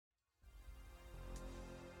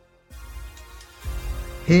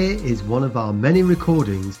Here is one of our many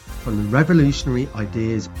recordings from the Revolutionary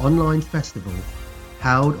Ideas Online Festival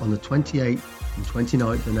held on the 28th and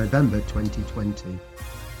 29th of November 2020.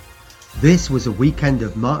 This was a weekend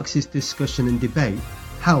of Marxist discussion and debate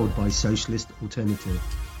held by Socialist Alternative.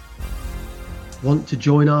 Want to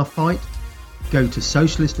join our fight? Go to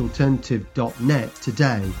socialistalternative.net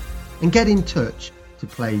today and get in touch to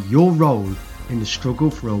play your role in the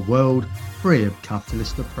struggle for a world free of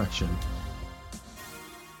capitalist oppression.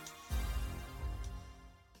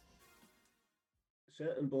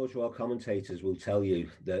 Certain bourgeois commentators will tell you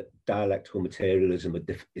that dialectical materialism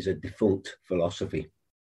is a defunct philosophy.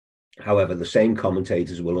 However, the same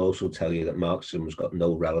commentators will also tell you that Marxism has got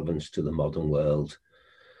no relevance to the modern world.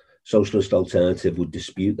 Socialist Alternative would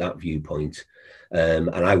dispute that viewpoint. And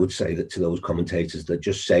I would say that to those commentators that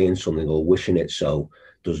just saying something or wishing it so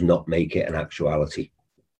does not make it an actuality.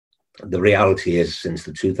 The reality is, since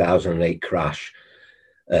the 2008 crash,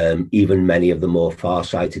 even many of the more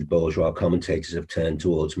far-sighted bourgeois commentators have turned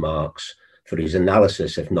towards Marx for his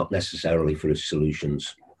analysis, if not necessarily for his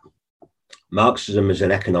solutions. Marxism is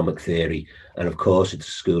an economic theory, and of course it's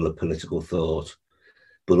a school of political thought.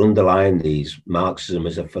 But underlying these, Marxism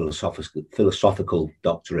is a philosophical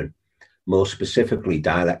doctrine. More specifically,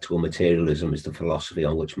 dialectical materialism is the philosophy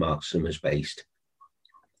on which Marxism is based.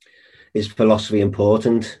 Is philosophy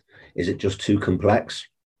important? Is it just too complex?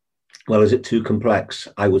 Well, is it too complex?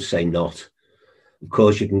 I would say not. Of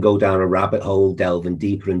course, you can go down a rabbit hole, delving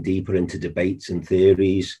deeper and deeper into debates and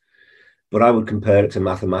theories, but I would compare it to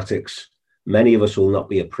mathematics. Many of us will not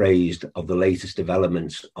be appraised of the latest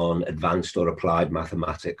developments on advanced or applied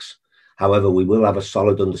mathematics. However, we will have a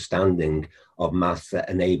solid understanding of maths that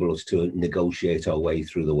enable us to negotiate our way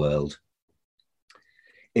through the world.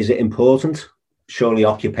 Is it important? Surely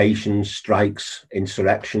occupations, strikes,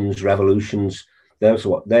 insurrections, revolutions,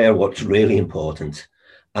 they are what's really important.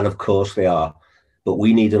 And of course they are. But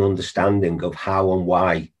we need an understanding of how and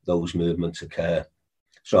why those movements occur.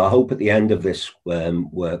 So I hope at the end of this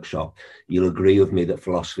workshop, you'll agree with me that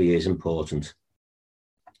philosophy is important.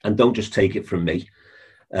 And don't just take it from me,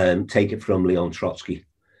 take it from Leon Trotsky,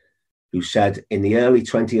 who said, in the early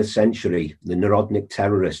 20th century, the Narodnik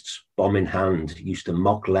terrorists, bomb in hand, used to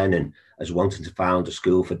mock Lenin as wanting to found a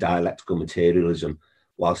school for dialectical materialism,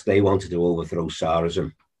 whilst they wanted to overthrow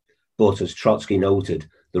Tsarism. But as Trotsky noted,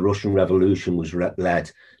 the Russian Revolution was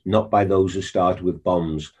led not by those who started with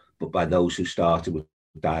bombs, but by those who started with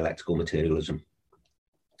dialectical materialism.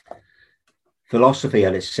 Philosophy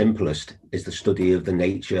at its simplest is the study of the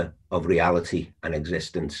nature of reality and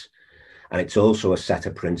existence, and it's also a set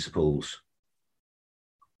of principles.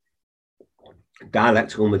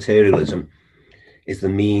 Dialectical materialism is the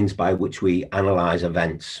means by which we analyze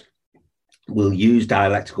events. We'll use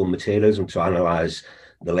dialectical materialism to analyze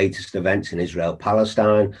the latest events in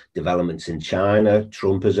Israel-Palestine, developments in China,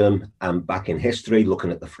 Trumpism, and back in history,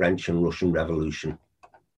 looking at the French and Russian Revolution.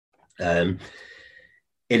 It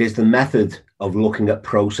is the method of looking at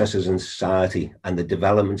processes in society and the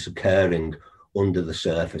developments occurring under the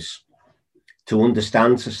surface to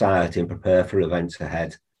understand society and prepare for events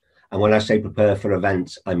ahead. And when I say prepare for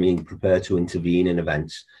events, I mean prepare to intervene in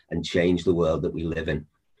events and change the world that we live in.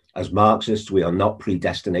 As Marxists, we are not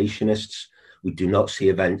predestinationists. We do not see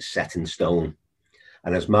events set in stone.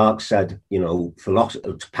 And as Marx said,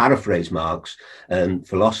 to paraphrase Marx,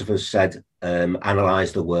 philosophers said,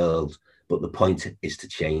 analyze the world, but the point is to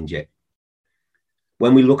change it.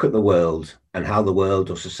 When we look at the world and how the world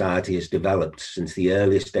or society has developed since the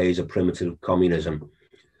earliest days of primitive communism,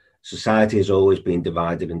 society has always been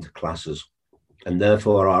divided into classes, and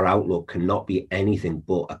therefore our outlook cannot be anything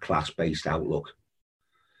but a class-based outlook.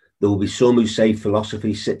 There will be some who say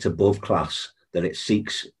philosophy sits above class, that it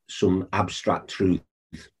seeks some abstract truth.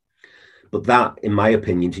 But that, in my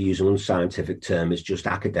opinion, to use an unscientific term, is just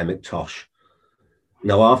academic tosh.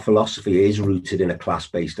 Now, our philosophy is rooted in a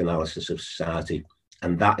class-based analysis of society,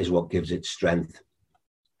 and that is what gives it strength.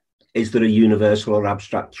 Is there a universal or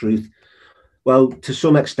abstract truth? Well, to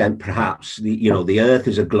some extent, perhaps. The Earth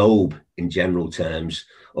is a globe in general terms,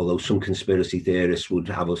 although some conspiracy theorists would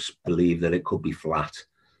have us believe that it could be flat.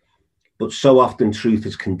 But so often truth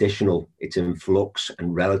is conditional, it's in flux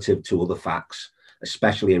and relative to other facts,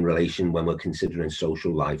 especially in relation when we're considering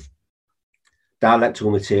social life.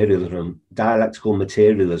 Dialectical materialism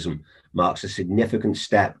marks a significant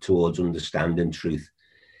step towards understanding truth,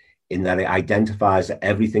 in that it identifies that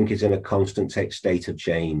everything is in a constant state of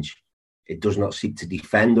change. It does not seek to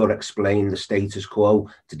defend or explain the status quo,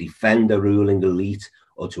 to defend a ruling elite,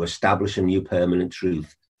 or to establish a new permanent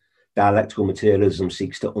truth. Dialectical materialism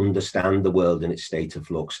seeks to understand the world in its state of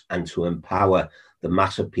flux and to empower the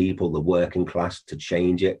mass of people, the working class, to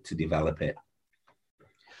change it, to develop it.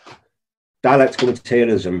 Dialectical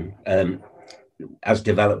materialism, as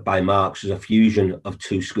developed by Marx, is a fusion of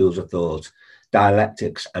two schools of thought,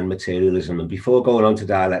 dialectics and materialism. And before going on to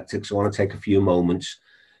dialectics, I want to take a few moments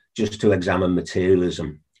just to examine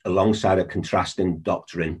materialism alongside a contrasting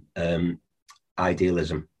doctrine,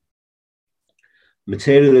 idealism.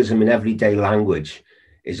 Materialism in everyday language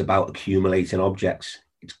is about accumulating objects.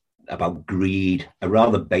 It's about greed, a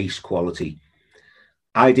rather base quality.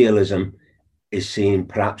 Idealism is seen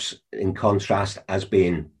perhaps in contrast as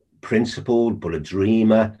being principled, but a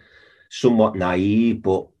dreamer, somewhat naive,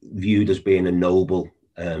 but viewed as being a noble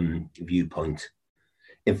viewpoint.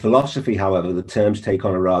 In philosophy, however, the terms take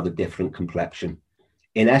on a rather different complexion.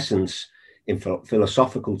 In essence, in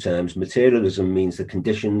philosophical terms, materialism means the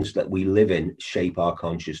conditions that we live in shape our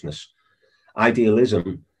consciousness.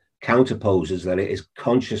 Idealism counterposes that it is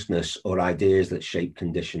consciousness or ideas that shape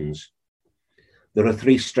conditions. There are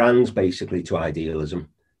three strands basically to idealism: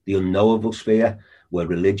 the unknowable sphere, where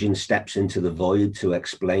religion steps into the void to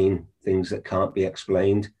explain things that can't be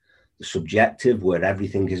explained; the subjective, where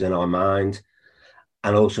everything is in our mind;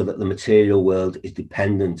 and also that the material world is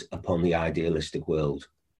dependent upon the idealistic world.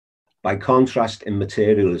 By contrast, in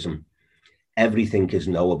materialism, everything is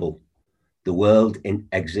knowable. The world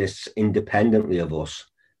exists independently of us,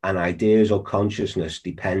 and ideas or consciousness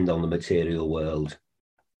depend on the material world.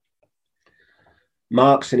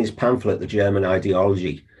 Marx, in his pamphlet, The German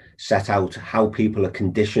Ideology, set out how people are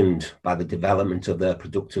conditioned by the development of their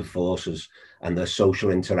productive forces and their social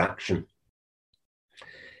interaction.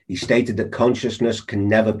 He stated that consciousness can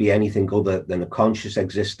never be anything other than a conscious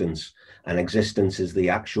existence, and existence is the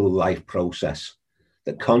actual life process,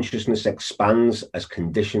 that consciousness expands as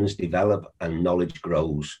conditions develop and knowledge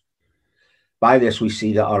grows. By this, we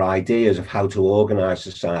see that our ideas of how to organize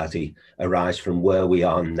society arise from where we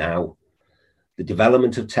are now. The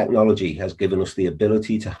development of technology has given us the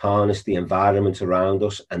ability to harness the environment around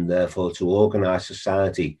us and therefore to organize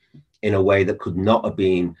society in a way that could not have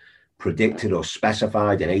been predicted or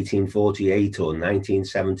specified in 1848 or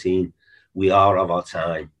 1917. We are of our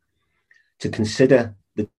time. To consider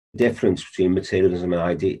the difference between materialism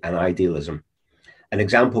and idealism, an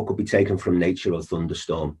example could be taken from nature or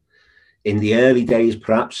thunderstorm. In the early days,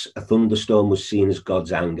 perhaps, a thunderstorm was seen as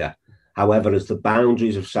God's anger. However, as the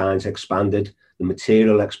boundaries of science expanded, the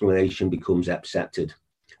material explanation becomes accepted.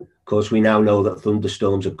 Of course, we now know that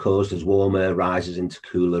thunderstorms are caused as warm air rises into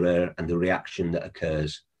cooler air and the reaction that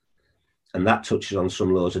occurs. And that touches on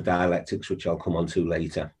some laws of dialectics, which I'll come on to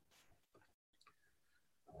later.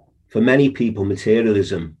 For many people,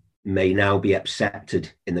 materialism may now be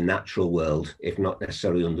accepted in the natural world, if not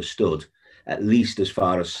necessarily understood, at least as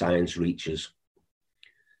far as science reaches.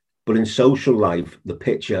 But in social life, the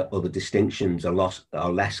picture or the distinctions are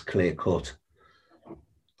less clear-cut.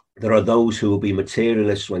 There are those who will be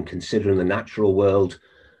materialists when considering the natural world,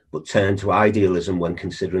 but turn to idealism when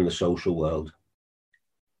considering the social world.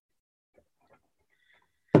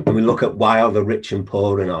 When we look at why are the rich and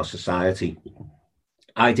poor in our society,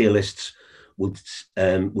 idealists will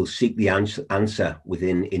seek the answer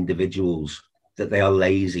within individuals, that they are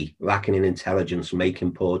lazy, lacking in intelligence,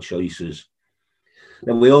 making poor choices.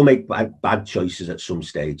 Now, we all make bad choices at some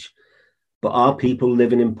stage, but are people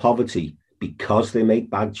living in poverty because they make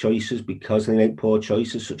bad choices, because they make poor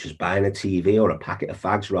choices, such as buying a TV or a packet of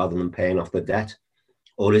fags rather than paying off their debt?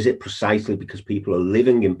 Or is it precisely because people are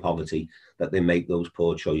living in poverty that they make those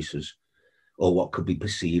poor choices, or what could be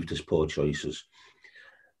perceived as poor choices?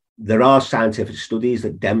 There are scientific studies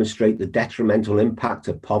that demonstrate the detrimental impact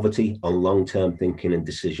of poverty on long-term thinking and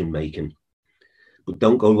decision-making. But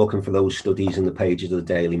don't go looking for those studies in the pages of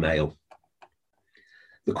the Daily Mail.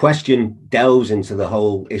 The question delves into the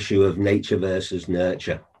whole issue of nature versus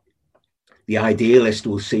nurture. The idealist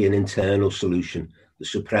will see an internal solution, the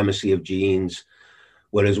supremacy of genes,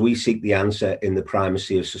 whereas we seek the answer in the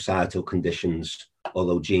primacy of societal conditions,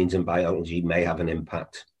 although genes and biology may have an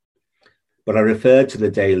impact. But I referred to the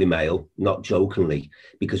Daily Mail, not jokingly,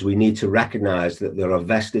 because we need to recognize that there are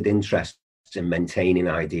vested interests in maintaining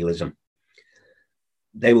idealism.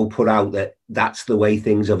 They will put out that that's the way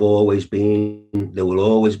things have always been. There will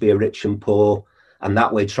always be a rich and poor, and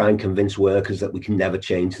that way try and convince workers that we can never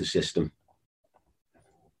change the system.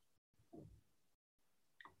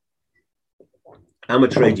 I'm a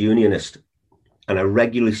trade unionist, and I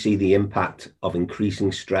regularly see the impact of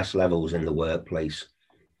increasing stress levels in the workplace.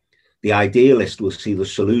 The idealist will see the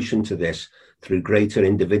solution to this through greater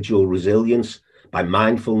individual resilience, by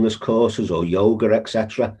mindfulness courses or yoga,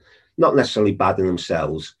 etc. Not necessarily bad in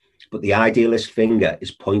themselves, but the idealist finger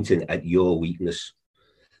is pointing at your weakness.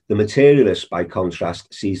 The materialist, by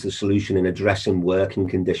contrast, sees the solution in addressing working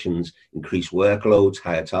conditions, increased workloads,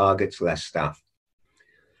 higher targets, less staff.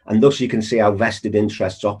 And thus you can see how vested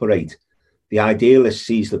interests operate. The idealist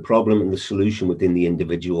sees the problem and the solution within the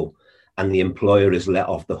individual, and the employer is let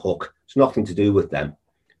off the hook. It's nothing to do with them.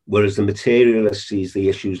 Whereas the materialist sees the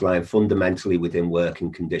issues lying fundamentally within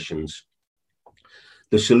working conditions.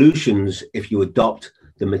 The solutions, if you adopt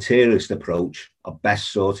the materialist approach, are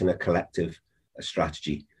best sought in a collective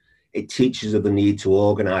strategy. It teaches of the need to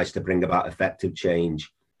organise to bring about effective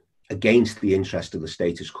change against the interest of the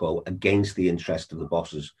status quo, against the interest of the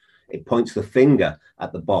bosses. It points the finger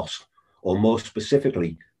at the boss, or more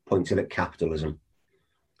specifically, points it at capitalism.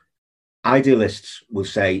 Idealists will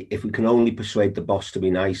say, if we can only persuade the boss to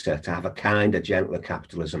be nicer, to have a kinder, gentler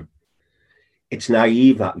capitalism. It's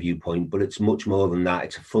naive, that viewpoint, but it's much more than that.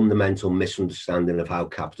 It's a fundamental misunderstanding of how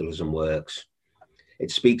capitalism works.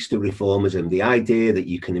 It speaks to reformism, the idea that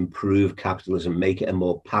you can improve capitalism, make it a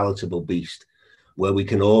more palatable beast, where we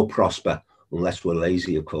can all prosper, unless we're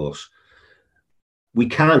lazy, of course. We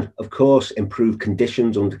can, of course, improve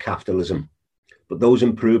conditions under capitalism, but those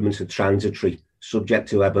improvements are transitory, subject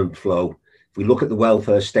to ebb and flow. If we look at the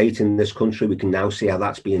welfare state in this country, we can now see how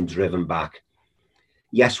that's being driven back.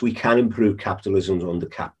 Yes, we can improve capitalism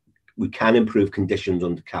we can improve conditions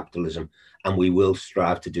under capitalism, and we will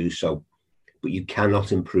strive to do so. But you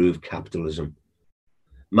cannot improve capitalism.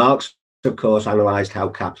 Marx, of course, analysed how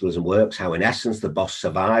capitalism works, how in essence the boss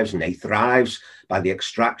survives and he thrives by the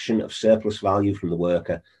extraction of surplus value from the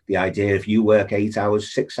worker. The idea, if you work 8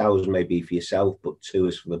 hours, 6 hours may be for yourself, but 2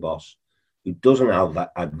 is for the boss, who doesn't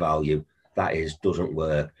add value, that is, doesn't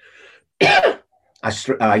work.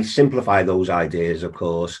 I simplify those ideas, of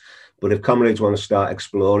course, but if comrades want to start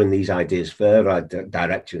exploring these ideas further, I'd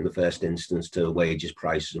direct you in the first instance to wages,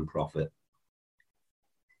 prices and profit.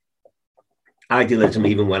 Idealism,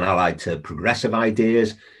 even when allied to progressive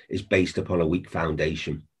ideas, is based upon a weak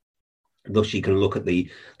foundation. Thus, you can look at the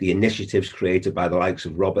initiatives created by the likes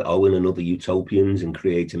of Robert Owen and other utopians in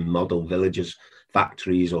creating model villages,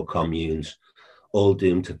 factories or communes, all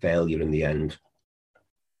doomed to failure in the end.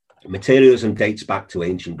 Materialism dates back to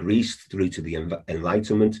ancient Greece through to the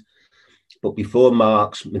Enlightenment, but before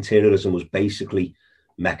Marx, materialism was basically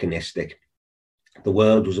mechanistic. The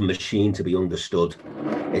world was a machine to be understood.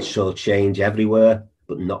 It saw change everywhere,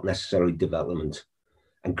 but not necessarily development.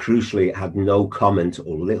 And crucially, it had no comment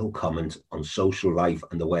or little comment on social life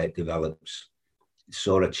and the way it develops. It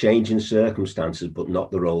saw a change in circumstances, but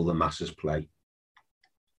not the role the masses play.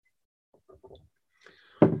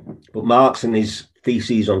 But Marx and his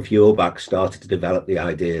theses on Feuerbach started to develop the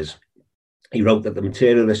ideas. He wrote that the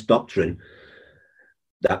materialist doctrine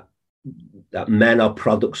that men are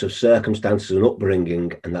products of circumstances and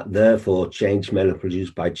upbringing, and that therefore changed men are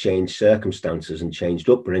produced by changed circumstances and changed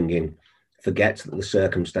upbringing, forgets that the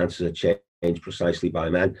circumstances are changed precisely by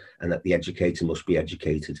men and that the educator must be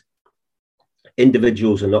educated.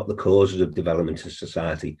 Individuals are not the causes of development in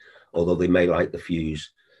society, although they may light the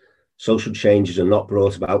fuse. Social changes are not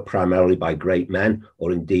brought about primarily by great men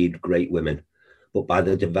or indeed great women, but by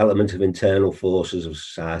the development of internal forces of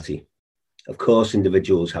society. Of course,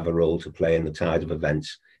 individuals have a role to play in the tide of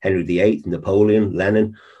events. Henry VIII, Napoleon,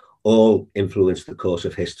 Lenin, all influenced the course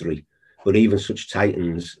of history. But even such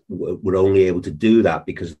titans were only able to do that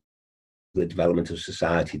because of the development of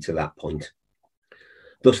society to that point.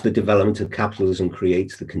 Thus, the development of capitalism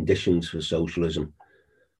creates the conditions for socialism,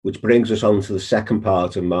 which brings us on to the second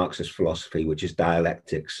part of Marxist philosophy, which is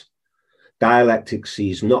dialectics. Dialectics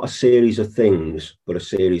sees not a series of things, but a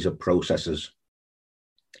series of processes.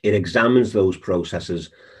 It examines those processes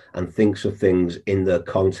and thinks of things in their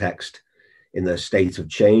context, in their state of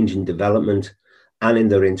change and development, and in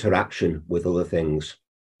their interaction with other things.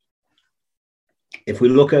 If we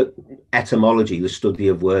look at etymology, the study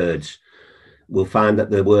of words, we'll find that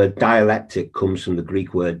the word dialectic comes from the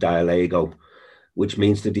Greek word dialego, which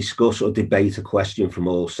means to discuss or debate a question from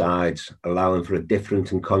all sides, allowing for a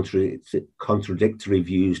different and contradictory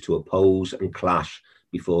views to oppose and clash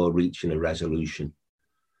before reaching a resolution.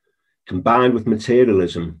 Combined with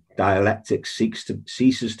materialism, dialectics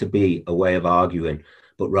ceases to be a way of arguing,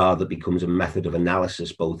 but rather becomes a method of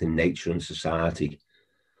analysis both in nature and society.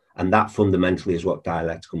 And that fundamentally is what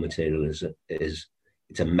dialectical materialism is.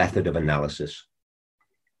 It's a method of analysis.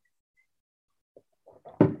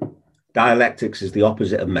 Dialectics is the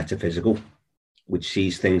opposite of metaphysical, which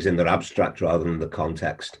sees things in their abstract rather than the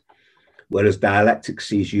context. Whereas dialectics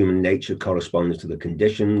sees human nature corresponding to the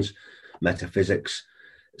conditions, metaphysics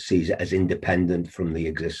sees it as independent from the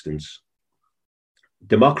existence.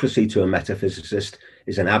 Democracy to a metaphysicist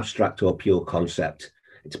is an abstract or pure concept.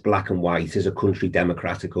 It's black and white. Is a country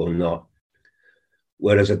democratic or not?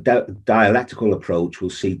 Whereas a dialectical approach will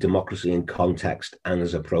see democracy in context and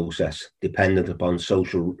as a process, dependent upon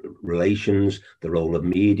social relations, the role of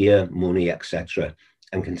media, money, etc.,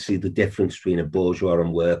 and can see the difference between a bourgeois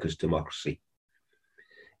and workers' democracy.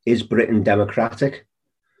 Is Britain democratic?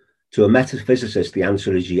 To a metaphysicist, the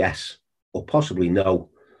answer is yes, or possibly no.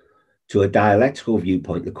 To a dialectical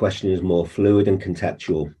viewpoint, the question is more fluid and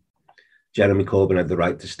contextual. Jeremy Corbyn had the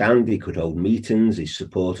right to stand, he could hold meetings, his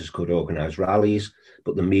supporters could organise rallies,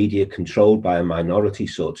 but the media, controlled by a minority,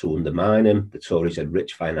 sought to undermine him. The Tories had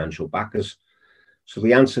rich financial backers. So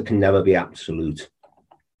the answer can never be absolute.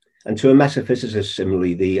 And to a metaphysicist,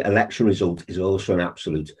 similarly, the election result is also an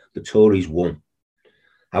absolute. The Tories won.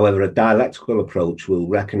 However, a dialectical approach will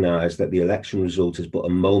recognise that the election result is but a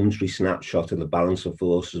momentary snapshot of the balance of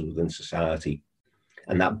forces within society.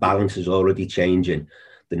 And that balance is already changing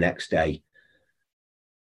the next day.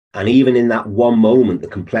 And even in that one moment, the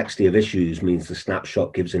complexity of issues means the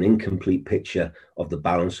snapshot gives an incomplete picture of the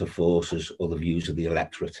balance of forces or the views of the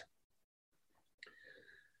electorate.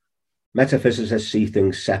 Metaphysicists see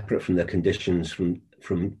things separate from their conditions,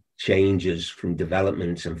 from changes, from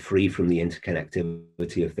developments, and free from the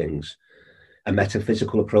interconnectivity of things. A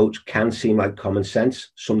metaphysical approach can seem like common sense.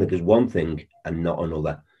 Something is one thing and not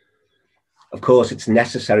another. Of course, it's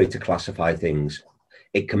necessary to classify things.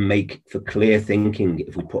 It can make for clear thinking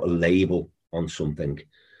if we put a label on something.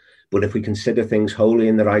 But if we consider things wholly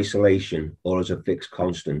in their isolation or as a fixed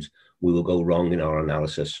constant, we will go wrong in our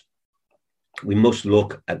analysis. We must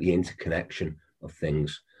look at the interconnection of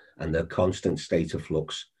things and their constant state of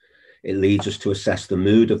flux. It leads us to assess the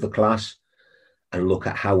mood of the class and look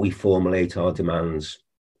at how we formulate our demands.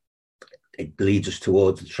 It leads us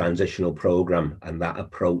towards the transitional programme and that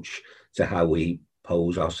approach to how we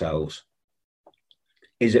pose ourselves.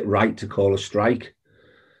 Is it right to call a strike?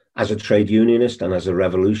 As a trade unionist and as a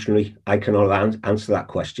revolutionary, I cannot answer that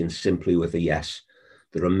question simply with a yes.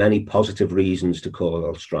 There are many positive reasons to call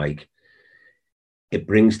a strike. It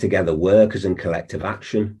brings together workers in collective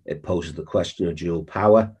action. It poses the question of dual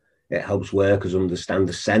power. It helps workers understand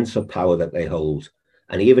the sense of power that they hold.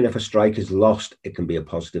 And even if a strike is lost, it can be a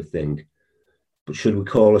positive thing. But should we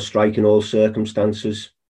call a strike in all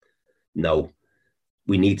circumstances? No.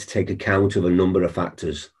 We need to take account of a number of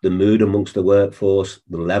factors: the mood amongst the workforce,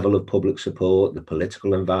 the level of public support, the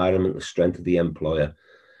political environment, the strength of the employer.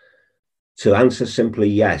 To answer simply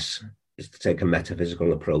yes is to take a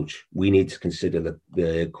metaphysical approach. We need to consider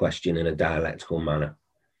the question in a dialectical manner.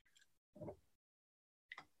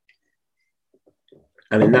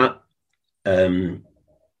 And in that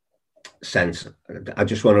sense, I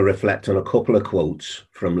just want to reflect on a couple of quotes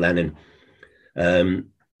from Lenin.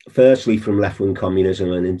 Firstly, from Left-Wing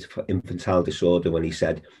Communism and Infantile Disorder, when he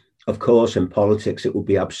said, "Of course, in politics, it would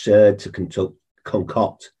be absurd to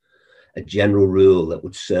concoct a general rule that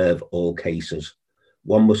would serve all cases.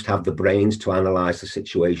 One must have the brains to analyse the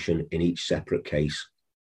situation in each separate case."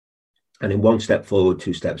 And in One Step Forward,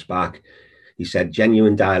 Two Steps Back, he said,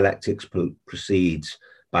 "Genuine dialectics proceeds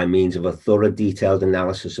by means of a thorough, detailed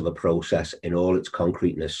analysis of a process in all its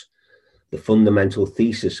concreteness. The fundamental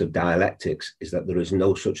thesis of dialectics is that there is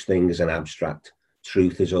no such thing as an abstract.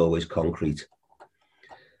 Truth is always concrete."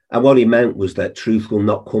 And what he meant was that truth will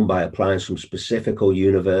not come by applying some specific or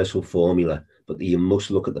universal formula, but that you must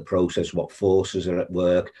look at the process, what forces are at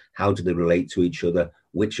work, how do they relate to each other,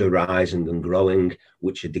 which are rising and growing,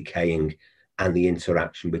 which are decaying, and the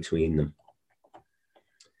interaction between them.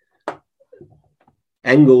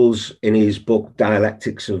 Engels, in his book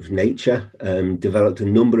Dialectics of Nature, developed a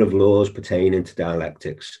number of laws pertaining to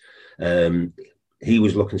dialectics. He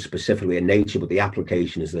was looking specifically at nature, but the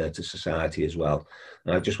application is there to society as well.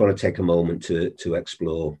 And I just want to take a moment to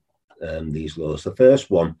explore these laws. The first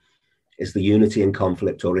one is the unity in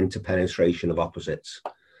conflict or interpenetration of opposites.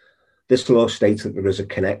 This law states that there is a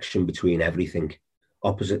connection between everything.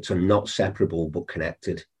 Opposites are not separable, but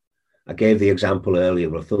connected. I gave the example earlier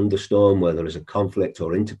of a thunderstorm where there is a conflict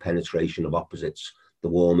or interpenetration of opposites, the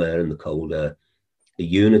warm air and the cold air. The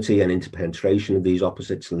unity and interpenetration of these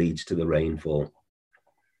opposites leads to the rainfall.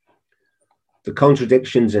 The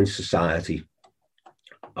contradictions in society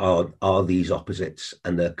are these opposites,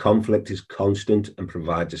 and their conflict is constant and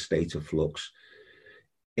provides a state of flux.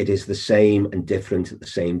 It is the same and different at the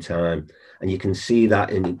same time. And you can see that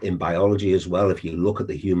in biology as well. If you look at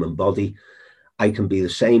the human body, I can be the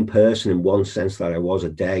same person in one sense that I was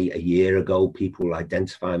a year ago. People will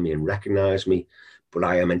identify me and recognize me, but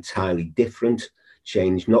I am entirely different,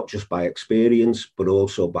 changed not just by experience, but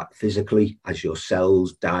also by physically as your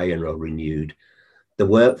cells die and are renewed. The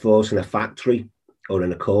workforce in a factory or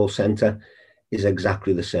in a call centre is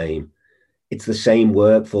exactly the same. It's the same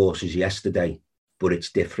workforce as yesterday, but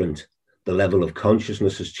it's different. The level of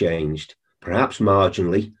consciousness has changed, perhaps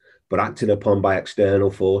marginally, but acted upon by external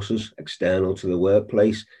forces, external to the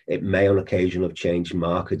workplace, it may on occasion have changed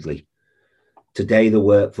markedly. Today, the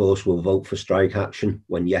workforce will vote for strike action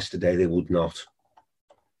when yesterday they would not.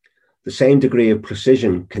 The same degree of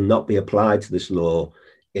precision cannot be applied to this law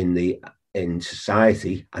in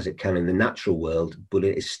society as it can in the natural world, but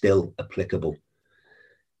it is still applicable.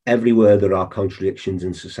 Everywhere there are contradictions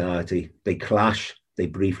in society, they clash, they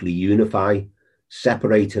briefly unify,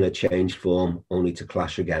 separate in a changed form, only to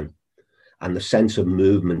clash again. And the sense of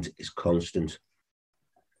movement is constant.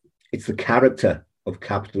 It's the character of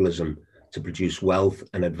capitalism to produce wealth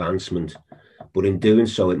and advancement, but in doing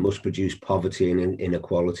so, it must produce poverty and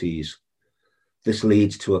inequalities. This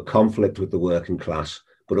leads to a conflict with the working class,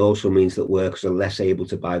 but also means that workers are less able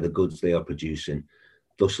to buy the goods they are producing,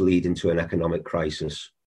 thus leading to an economic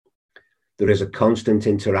crisis. There is a constant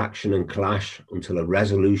interaction and clash until a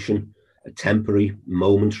resolution, a temporary,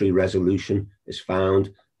 momentary resolution is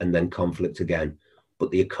found, and then conflict again.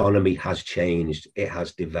 But the economy has changed, it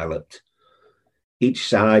has developed. Each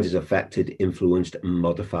side is affected, influenced, and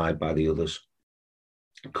modified by the others.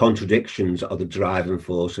 Contradictions are the driving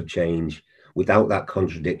force of change. Without that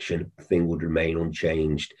contradiction, a thing would remain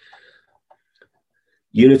unchanged.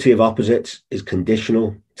 Unity of opposites is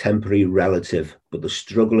conditional, temporary, relative, but the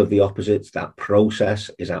struggle of the opposites, that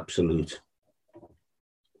process, is absolute.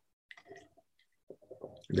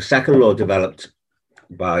 The second law developed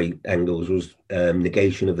by Engels was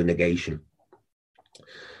negation of the negation.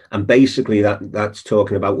 And basically that's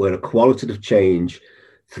talking about where a qualitative change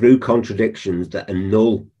through contradictions that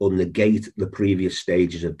annul or negate the previous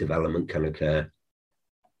stages of development can occur.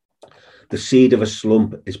 The seed of a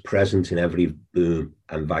slump is present in every boom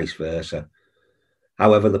and vice versa.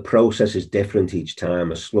 However, the process is different each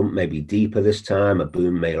time. A slump may be deeper this time, a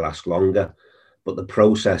boom may last longer, but the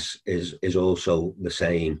process is also the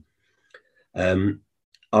same.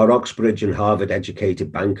 Our Oxbridge and Harvard educated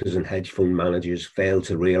bankers and hedge fund managers fail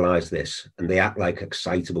to realize this, and they act like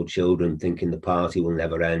excitable children thinking the party will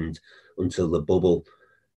never end until the bubble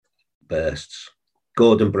bursts.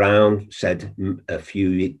 Gordon Brown said a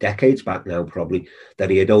few decades back now probably that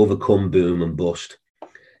he had overcome boom and bust.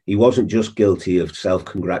 He wasn't just guilty of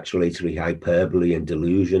self-congratulatory hyperbole and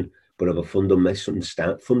delusion, but of a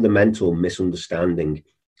fundamental misunderstanding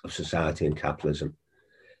of society and capitalism.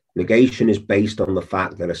 Negation is based on the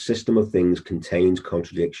fact that a system of things contains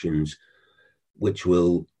contradictions which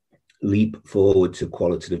will leap forward to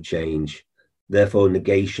qualitative change. Therefore,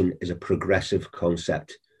 negation is a progressive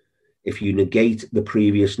concept. If you negate the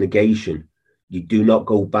previous negation, you do not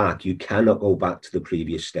go back. You cannot go back to the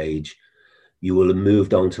previous stage. You will have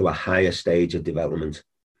moved on to a higher stage of development.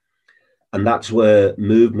 And that's where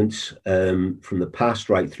movements from the past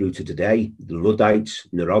right through to today, the Luddites,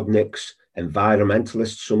 Narodniks,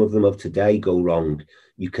 environmentalists, some of them of today, go wrong.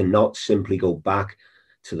 You cannot simply go back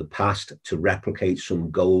to the past to replicate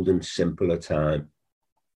some golden, simpler time.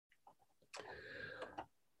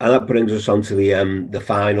 And that brings us on to the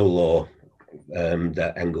final law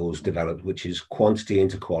that Engels developed, which is quantity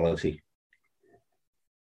into quality.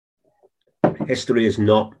 History is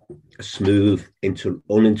not a smooth,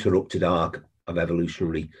 uninterrupted arc of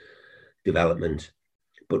evolutionary development,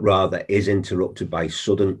 but rather is interrupted by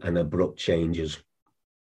sudden and abrupt changes.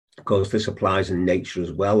 Of course, this applies in nature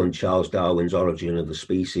as well, and Charles Darwin's Origin of the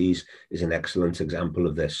Species is an excellent example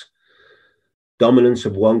of this. Dominance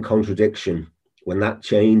of one contradiction, when that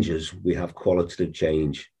changes, we have qualitative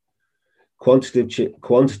change.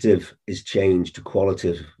 Quantitative is changed to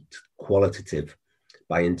qualitative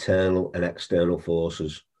by internal and external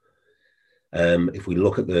forces. If we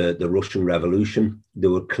look at the Russian Revolution, there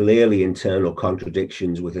were clearly internal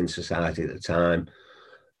contradictions within society at the time,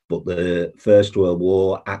 but the First World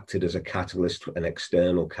War acted as a catalyst, an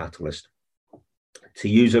external catalyst. To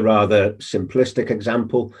use a rather simplistic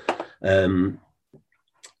example, I'll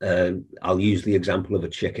use the example of a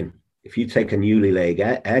chicken. If you take a newly laid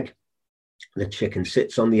egg, the chicken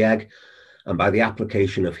sits on the egg, and by the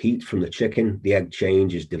application of heat from the chicken, the egg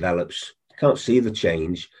changes, develops. You can't see the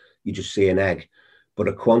change, you just see an egg, but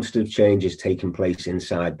a quantitative change is taking place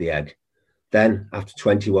inside the egg. Then, after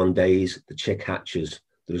 21 days, the chick hatches.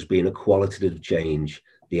 There has been a qualitative change.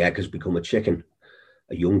 The egg has become a chicken,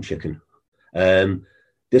 a young chicken.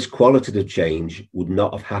 This qualitative change would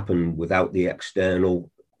not have happened without the external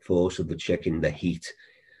force of the chicken, the heat,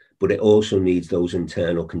 but it also needs those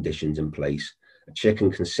internal conditions in place. A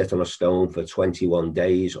chicken can sit on a stone for 21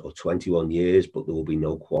 days or 21 years, but there will be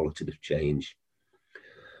no qualitative change.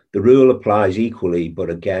 The rule applies equally, but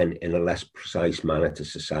again, in a less precise manner to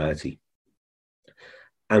society.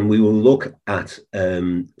 And we will look at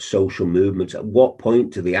social movements. At what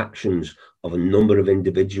point do the actions of a number of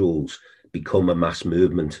individuals become a mass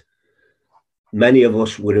movement? Many of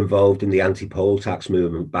us were involved in the anti-poll tax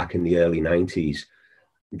movement back in the early 90s.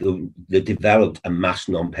 They developed a mass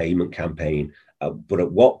non-payment campaign. But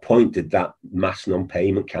at what point did that mass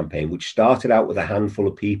non-payment campaign, which started out with a handful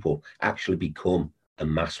of people, actually become a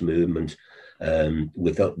mass movement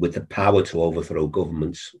with the power to overthrow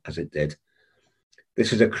governments as it did?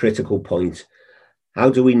 This is a critical point. How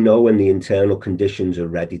do we know when the internal conditions are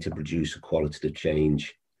ready to produce a qualitative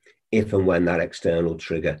change, if and when that external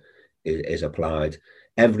trigger is applied?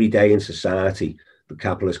 Every day in society, the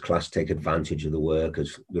capitalist class take advantage of the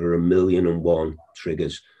workers. There are 1,000,001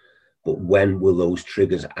 triggers, but when will those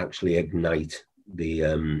triggers actually ignite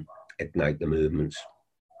the movements?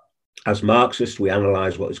 As Marxists, we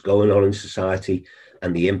analyse what is going on in society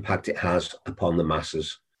and the impact it has upon the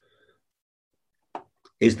masses.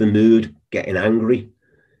 Is the mood getting angry?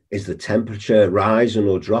 Is the temperature rising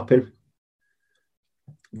or dropping?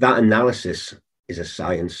 That analysis is a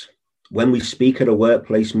science. When we speak at a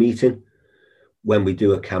workplace meeting, when we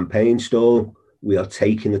do a campaign stall, we are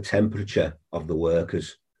taking the temperature of the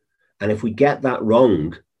workers. And if we get that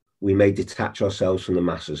wrong, we may detach ourselves from the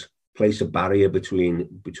masses, place a barrier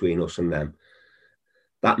between us and them.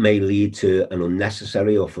 That may lead to an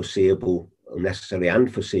unnecessary and foreseeable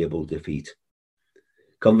defeat.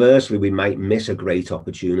 Conversely, we might miss a great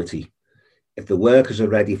opportunity. If the workers are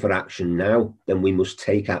ready for action now, then we must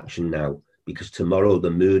take action now, because tomorrow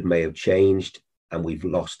the mood may have changed and we've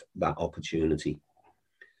lost that opportunity.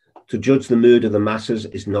 To judge the mood of the masses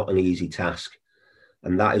is not an easy task.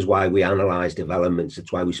 And that is why we analyse developments.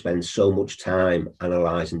 It's why we spend so much time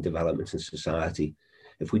analysing developments in society.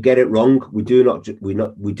 If we get it wrong, we do not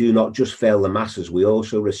just fail the masses, we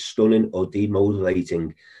also risk stunning or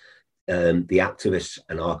demotivating the activists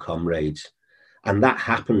and our comrades. And that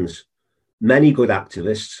happens. Many good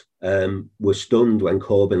activists were stunned when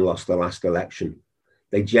Corbyn lost the last election.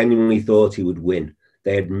 They genuinely thought he would win.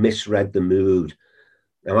 They had misread the mood.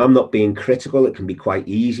 Now, I'm not being critical. It can be quite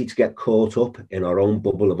easy to get caught up in our own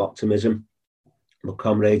bubble of optimism. But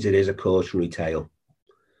comrades, it is a cautionary tale.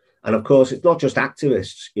 And of course, it's not just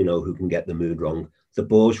activists, who can get the mood wrong. The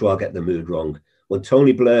bourgeois get the mood wrong. When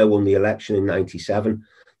Tony Blair won the election in 97,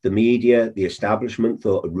 the media, the establishment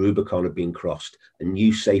thought a Rubicon had been crossed. A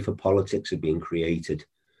new safer politics had been created.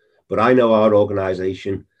 But I know our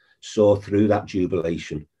organisation saw through that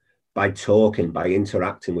jubilation. By talking, by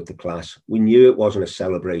interacting with the class. We knew it wasn't a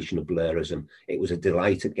celebration of Blairism. It was a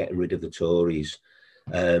delight at getting rid of the Tories.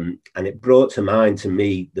 And it brought to mind to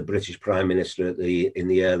me the British Prime Minister in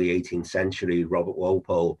the early 18th century, Robert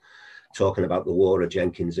Walpole, talking about the War of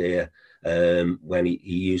Jenkins' Ear, when he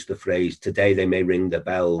used the phrase, today they may ring their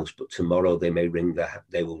bells, but tomorrow they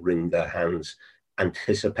will ring their hands,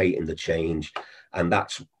 anticipating the change. And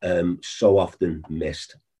that's so often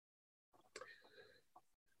missed.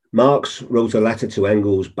 Marx wrote a letter to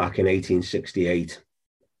Engels back in 1868,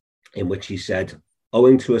 in which he said,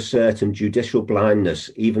 owing to a certain judicial blindness,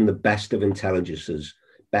 even the best of intelligences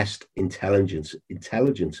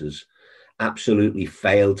absolutely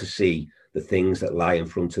fail to see the things that lie in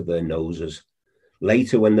front of their noses.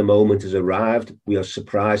 Later, when the moment has arrived, we are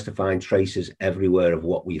surprised to find traces everywhere of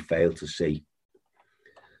what we failed to see.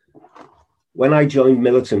 When I joined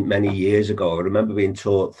Militant many years ago, I remember being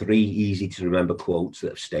taught 3 easy to remember quotes that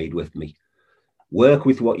have stayed with me. Work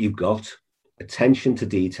with what you've got, attention to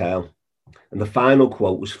detail, and the final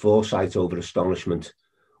quote was foresight over astonishment,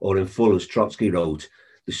 or in full, as Trotsky wrote,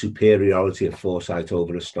 the superiority of foresight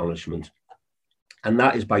over astonishment. And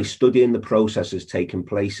that is by studying the processes taking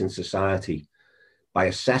place in society, by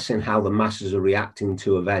assessing how the masses are reacting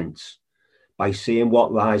to events, by seeing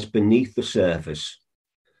what lies beneath the surface.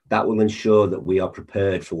 That will ensure that we are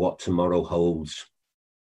prepared for what tomorrow holds.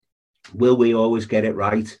 Will we always get it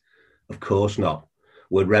right? Of course not.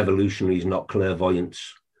 We're revolutionaries, not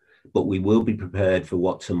clairvoyants. But we will be prepared for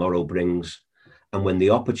what tomorrow brings. And when the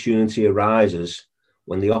opportunity arises,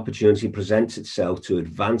 when the opportunity presents itself to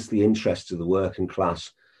advance the interests of the working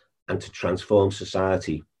class and to transform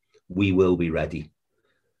society, we will be ready.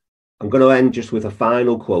 I'm going to end just with a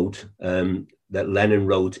final quote that Lenin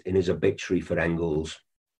wrote in his obituary for Engels,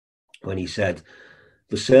 when he said,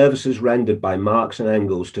 the services rendered by Marx and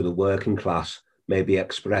Engels to the working class may be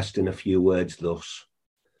expressed in a few words thus.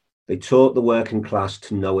 They taught the working class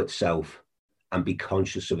to know itself and be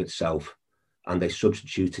conscious of itself, and they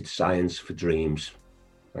substituted science for dreams.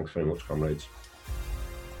 Thanks very much, comrades.